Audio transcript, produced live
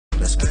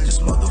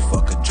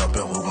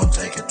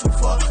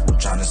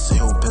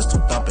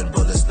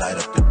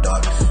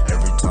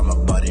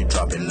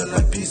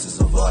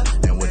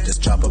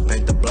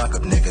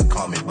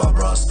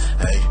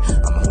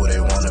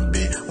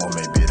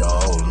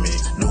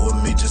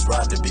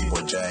About to be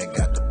boy Jag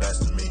got the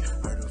best of me.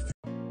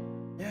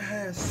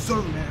 Yes,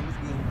 sir, man. What's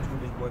good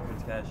with this boy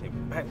Crooks Cash here,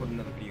 back with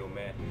another video,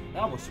 man.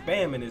 I was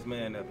spamming this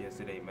man up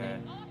yesterday,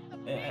 man.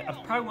 And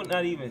I probably would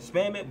not even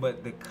spam it,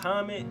 but the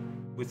comment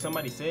when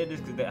somebody said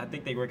this, because I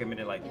think they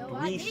recommended like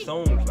 3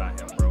 songs by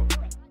him, bro,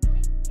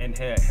 and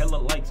had hella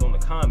likes on the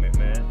comment,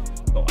 man.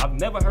 So I've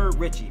never heard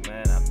Richi,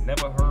 man. I've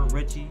never heard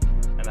Richi,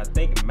 and I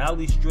think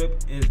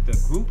MaliStrip is the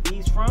group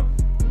he's from,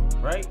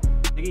 right?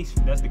 I think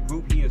that's the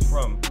group he is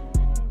from.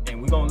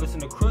 And we're gonna listen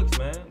to Crooks,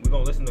 man. We're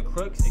gonna listen to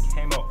Crooks. It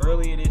came out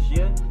earlier this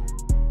year.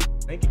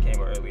 I think it came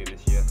out earlier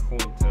this year,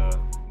 according to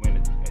when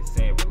it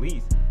said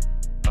release.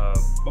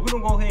 But we're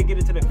gonna go ahead and get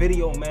into the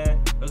video,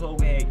 man. Let's go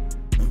ahead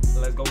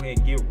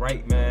and get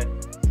right, man.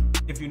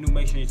 If you're new,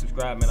 make sure you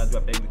subscribe, man. I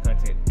drop daily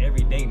content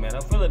every day, man.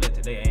 I'm feeling it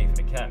today. I ain't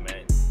for the cat,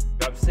 man.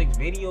 Drop 6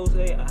 videos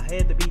today. I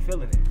had to be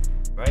feeling it,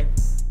 right?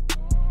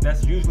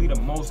 That's usually the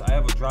most I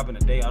ever drop in a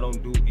day. I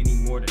don't do any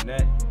more than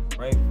that,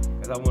 right?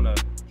 Because I want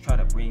to try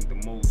to bring the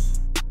most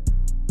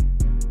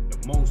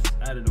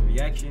out of the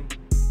reaction,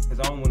 because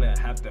I don't want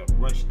to have to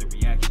rush the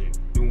reaction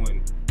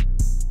doing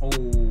a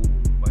whole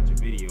bunch of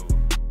videos.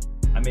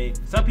 I mean,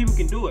 some people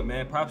can do it,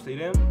 man. Props to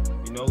them,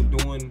 you know,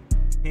 doing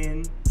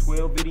 10,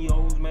 12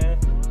 videos, man.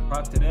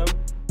 Props to them.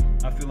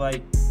 I feel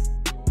like,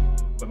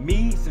 for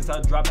me, since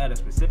I drop at a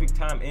specific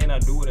time and I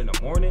do it in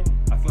the morning,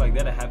 I feel like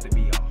that'll have to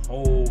be a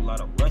whole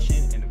lot of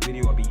rushing, and the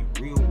video will be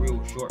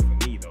real short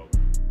for me, though,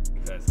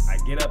 because I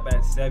get up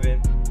at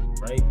 7,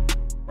 right?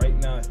 Right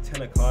now it's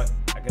 10 o'clock.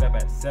 I get up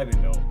at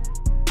 7, though.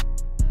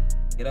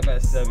 Get up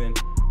at 7.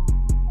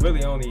 Really,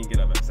 I don't even get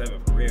up at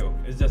 7 for real.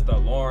 It's just the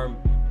alarm,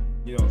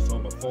 you know, so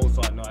before,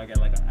 so I know I got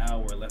like an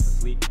hour left of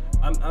sleep.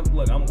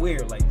 Look, I'm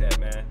weird like that,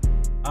 man.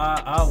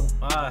 I'll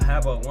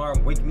have an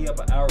alarm wake me up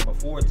an hour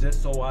before,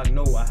 just so I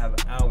know I have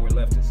an hour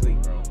left to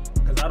sleep, bro.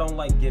 Cause I don't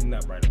like getting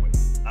up right away.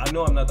 I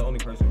know I'm not the only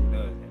person who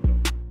does that, though.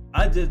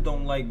 I just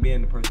don't like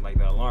being the person like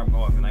the alarm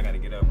go off and I gotta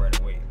get up right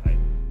away. Like,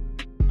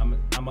 I'm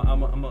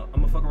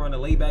a fuck around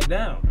and lay back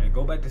down and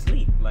go back to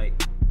sleep. Like,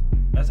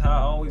 that's how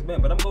I always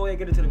been. But I'm gonna go ahead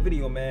and get into the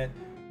video, man.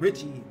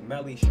 Richi,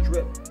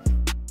 MaliStrip,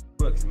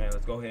 Crooks, man.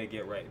 Let's go ahead and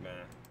get right,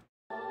 man.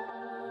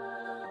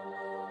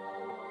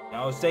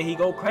 Y'all say he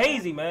go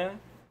crazy, man.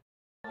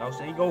 Y'all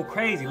say he go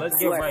crazy. Let's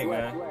get right,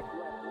 man.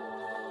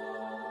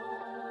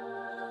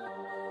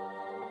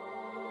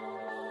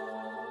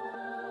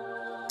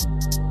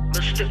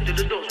 Let's step to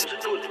the door, what's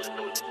good?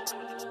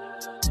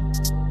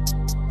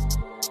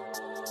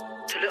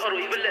 Tell it I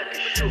don't even let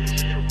this show.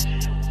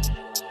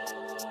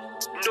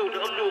 Know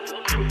that I'm over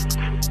Crooks.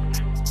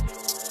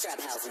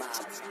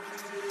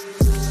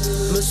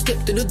 Man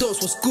stepped in the dance,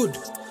 what's good?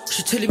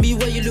 She telling me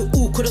why you look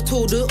awkward. I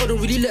told her I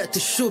don't really like the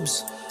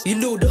shubs. You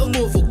know that I'm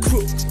over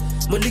crook.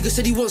 My nigga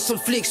said he wants some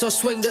flicks, so I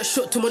swang that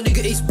shot to my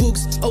nigga Ace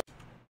Boogs. I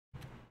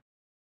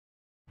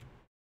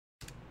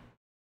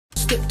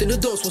stepped in the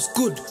dance, what's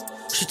good?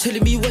 She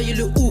telling me why you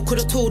look awkward.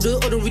 I told her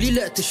I don't really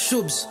like the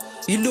shubs.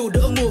 You know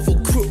that I'm over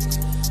crook.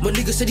 My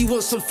nigga said he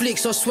wants some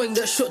flicks, so I swang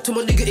that shot to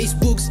my nigga Ace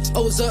Boogs. I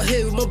was out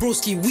here with my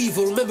broski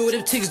Weaver. Remember when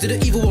them things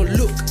didn't even want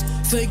look.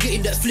 If I ain't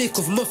getting that flake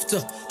of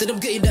mufta, then I'm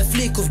getting that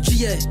flake of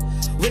GI.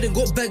 When I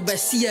got bagged by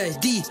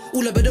CID,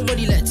 all about the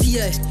money like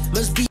TI.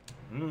 Man's be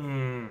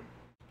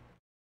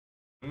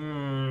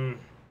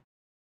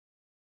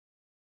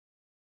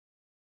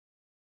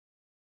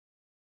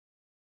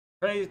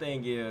Crazy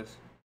thing is,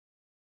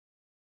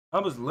 I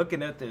was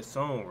looking at this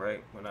song,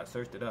 right, when I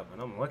searched it up,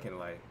 and I'm looking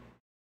like,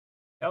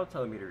 y'all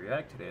telling me to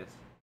react to this.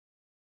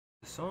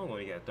 The song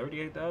only got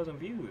 38,000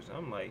 views.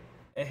 I'm like,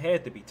 it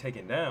had to be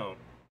taken down.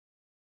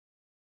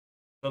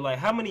 So like,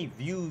 how many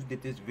views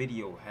did this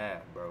video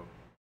have, bro,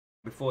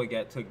 before it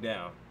got took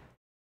down?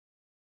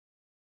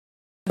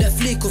 that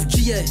flake of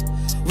GI.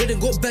 When I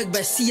got bagged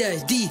by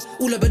CID,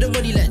 all about the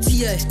money like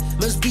TI.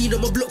 Man's been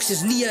on my block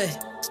since NI.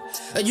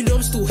 And you know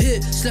I'm still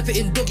here. Slap it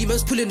in doggy,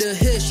 man's pulling her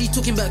hair. She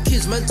talking about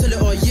kids, man tell her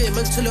oh yeah,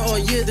 man tell her oh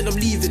yeah, then I'm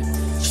leaving.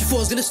 She thought I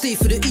was gonna stay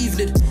for the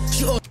evening.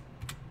 She asked,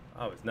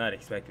 I was not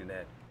expecting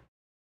that.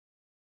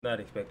 Not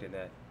expecting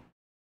that.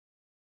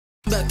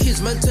 about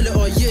kids, man tell her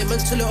oh yeah, man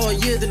tell her oh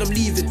yeah, then I'm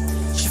leaving.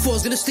 She thought I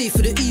was gonna stay for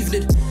the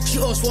evening. She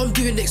asked what I'm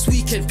doing next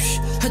weekend.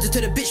 Psh, had to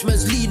tell the bitch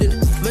man's leaning.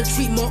 Man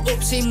treat my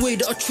up same way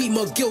that I treat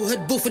my girl.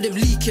 Had both of them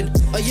leaking.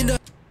 You know.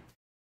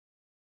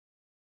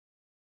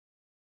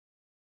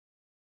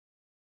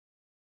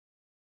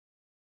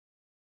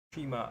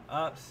 Treat my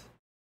ops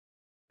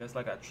just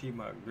like I treat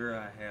my girl.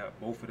 I have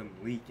both of them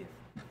leaking.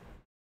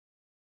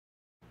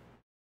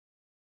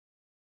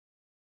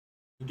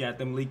 He got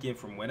them leaking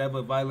from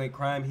whatever violent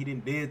crime he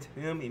done did to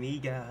him, and he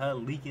got her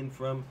leaking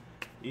from,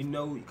 you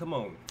know, come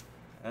on,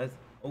 that's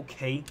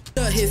okay.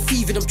 Out here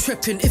thieving, I'm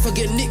tripping. If I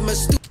get nicked, man,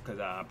 cause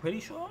I'm pretty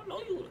sure I know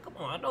you. Come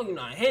on, I know you're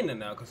not handing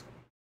now. Cause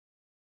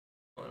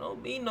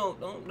don't be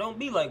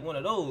like one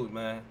of those,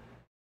 man.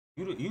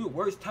 You the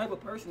worst type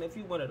of person if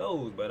you one of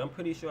those, but I'm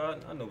pretty sure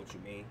I know what you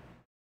mean.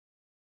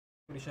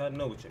 Pretty sure I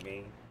know what you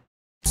mean.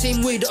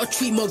 Same way that I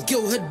treat my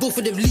girl, had both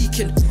of them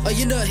leaking. I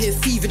ain't out here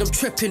thieving, I'm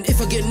trapping. If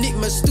I get nicked,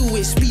 man, still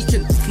ain't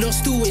speaking. No,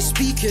 still ain't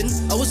speaking.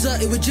 I was out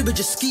here with Jibber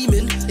just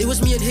scheming. It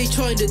was me and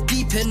HR in the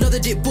deep end. Now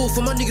they did both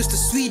of my niggas to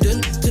Sweden.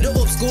 To the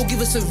ops, go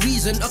give us a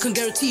reason. I can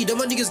guarantee that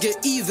my niggas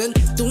get even.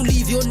 Don't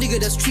leave your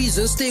nigga, that's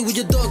treason. Stay with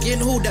your dog, you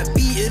ain't hold that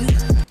beating.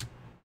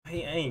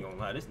 Hey, I ain't gonna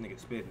lie, this nigga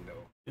spitting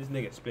though. This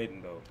nigga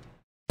spitting though.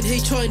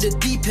 HR in the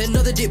deep end,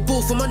 now they did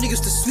both of my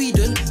niggas to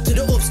Sweden. To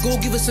the ops, go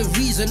give us a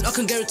reason. I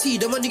can guarantee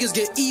that my niggas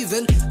get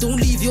even. Don't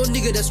leave your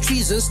nigga, that's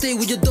treason. Stay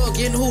with your dog,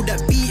 you ain't hold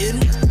that beating.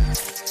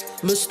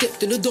 Man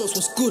stepped in the dance,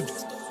 what's good?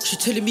 She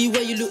telling me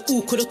why you look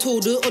awkward. I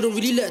told her I don't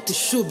really like the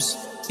shubs.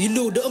 You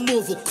know that I'm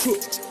more of a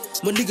crook.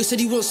 My nigga said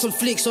he wants some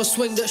flakes, so I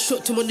swang that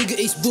shot to my nigga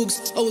Ace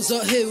Bugs. I was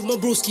out here with my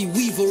broski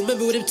Weaver.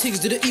 Remember when them things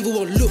didn't even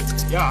want look?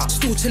 Yeah.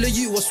 Still telling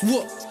you what's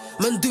what.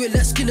 Man do it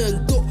like Skinner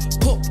and Dot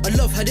Pop. I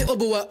love how they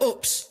obble at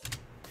ops.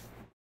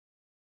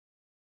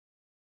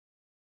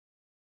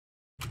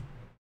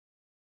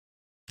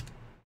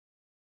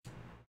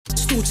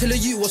 Still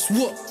telling you what's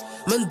what.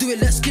 Man do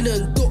it like Skinner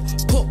and Dot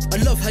Pop. I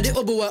love how they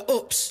obble at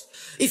ops.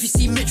 If you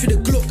see Mitch with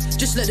a Glock,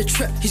 just like the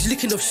trap, he's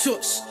licking off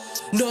shots.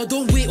 No, I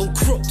don't wait on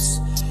crops.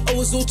 I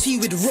was OT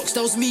with rocks,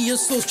 that was me and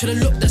Souls trying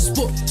to lock that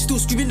spot. Still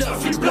screaming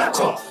out free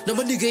blacker. Now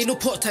my nigga ain't no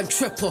part-time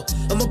trapper.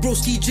 And my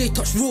broski J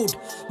touch road,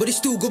 but he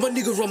still got my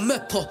nigga on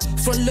mapper.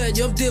 Front line,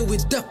 yeah, I'm there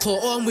with Dapper.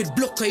 Oh, I'm with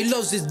Blocker, he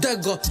loves his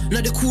dagger.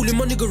 Now they calling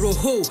my nigga a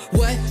hoe.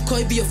 Why?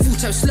 Can't he be a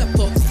full-time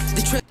slapper?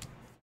 They try.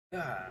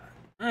 God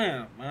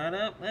damn, man,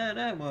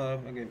 that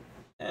motherfucker,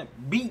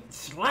 that beat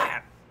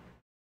slap.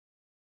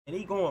 And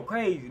he going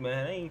crazy,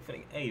 man. I ain't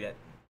finna, hey, that.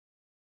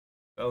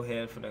 Go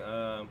ahead for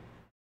the,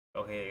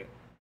 go ahead.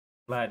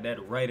 Slide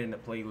that right in the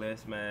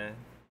playlist, man.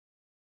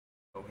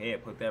 Go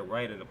ahead, put that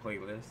right in the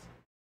playlist.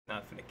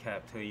 Not finna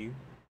cap to you.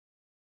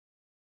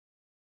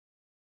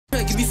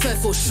 Give me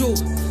 5 for show.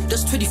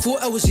 That's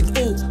 24 hours in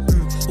all.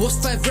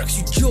 What's 5 racks,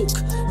 you joke?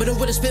 But I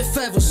wanna spend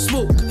 5 on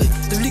smoke.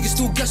 Them niggas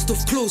still gassed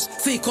off clothes.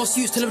 Fake ass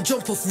suits, tell them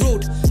jump off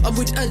road. I'm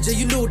with Anja,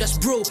 you know that's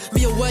bro.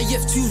 Me and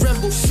YF, 2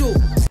 Rambo show.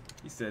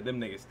 He said them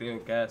niggas still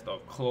gassed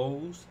off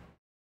clothes.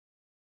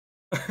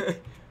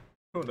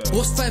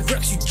 What's 5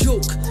 racks, you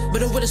joke?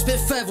 But I wanna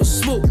spend 5 on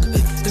smoke.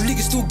 Them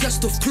niggas still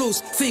gassed off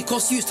clothes. Fake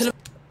ass suits, tell them.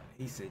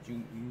 He said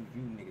you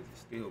niggas is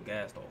still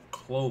gassed off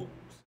clothes.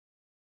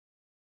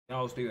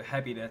 Y'all still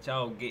happy that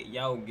y'all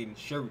getting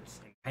shirts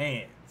and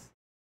pants.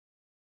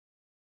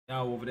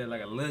 Y'all over there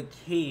like a little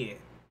kid.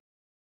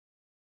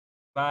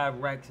 5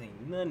 racks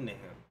ain't nothing to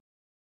him.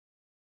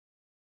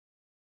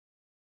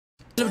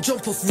 Let him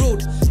jump off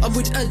road. I'm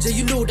with Anja,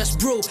 you know that's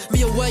bro.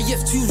 Me and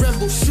YF, 2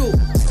 Rambo show.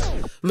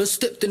 Man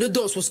stepped in the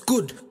dance, was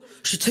good.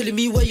 She telling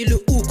me why you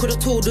look awkward. I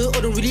told her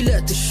I don't really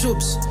like the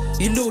shubs.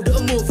 You know that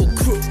I'm more of a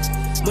crook.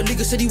 My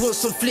nigga said he wants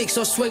some flakes,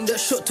 so I swang that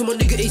shot to my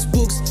nigga Ace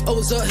Bugs. I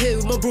was out here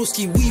with my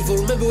broski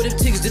Weaver. Remember when them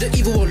things didn't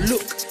even want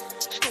look?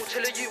 Still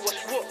telling you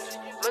what's what.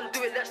 Man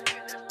do it, let's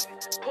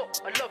pop.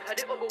 I love how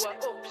they obble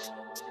at ops.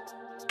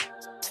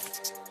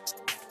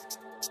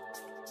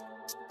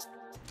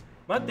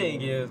 My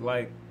thing is,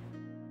 like,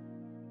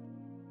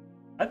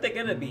 I think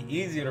it'd be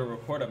easier to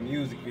record a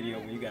music video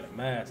when you got a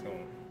mask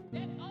on.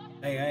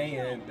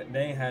 Hey, they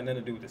ain't had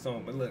nothing to do with the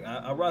song, but look,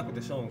 I rock with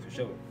the song for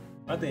sure.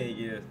 My thing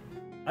is,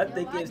 I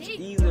think it's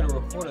easier to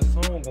record a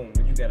song on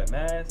when you got a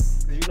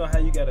mask, cause you know how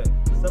you gotta.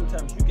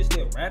 Sometimes you can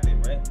still rap it,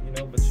 right? You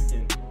know, but you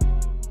can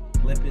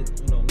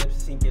lip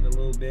sync it a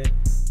little bit.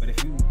 But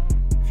if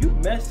you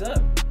mess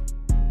up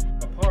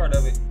a part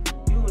of it,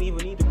 you don't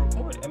even need to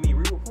record it. I mean,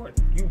 re-record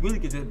it. You really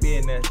could just be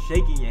in there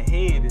shaking your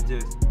head and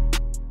just.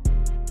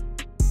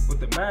 With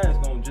the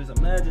mask on, just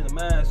imagine the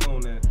mask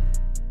on and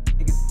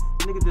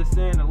nigga just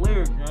saying the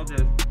lyrics, you know,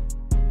 just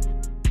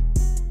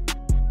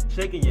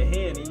shaking your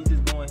head and you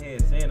just going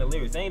ahead saying the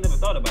lyrics. I ain't never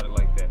thought about it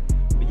like that.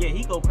 But yeah,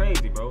 he go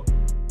crazy, bro.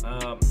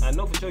 I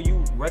know for sure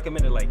you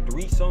recommended like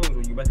 3 songs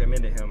when you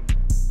recommended him.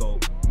 So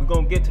we're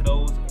gonna get to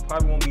those. It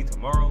probably won't be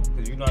tomorrow,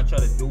 because you know I try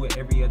to do it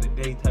every other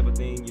day type of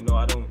thing. You know,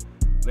 I don't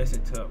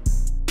listen to,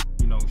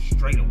 you know,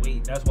 straight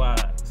away. That's why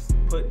I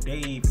put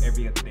Dave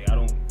every other day.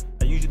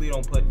 I usually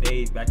don't put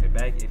Dave back to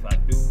back. If I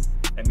do,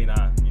 I mean,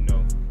 you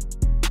know,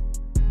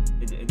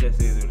 it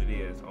just is what it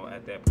is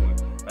at that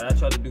point. But I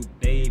try to do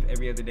Dave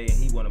every other day, and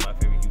he one of my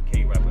favorite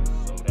UK rappers,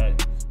 so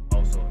that's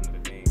also another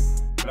thing.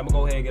 But I'm gonna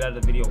go ahead and get out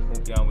of the video.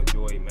 Hope y'all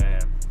enjoy,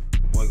 man.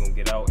 The boy gonna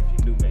get out. If you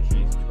do, make sure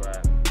you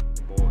subscribe.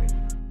 The boy.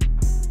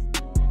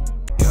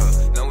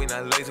 Yeah, no, we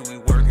not lazy, we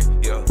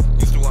working. Yeah,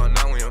 used to walk,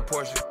 now we in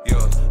Porsche.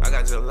 Yeah, I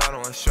got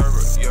gelato on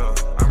sherbet. Yeah,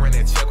 I ran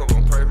that check up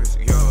on purpose.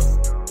 Yeah.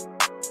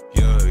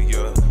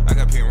 I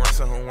got pink rocks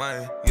on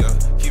Hawaiian, yeah.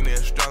 Keep me in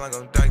strong like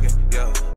I'm dyking, yeah.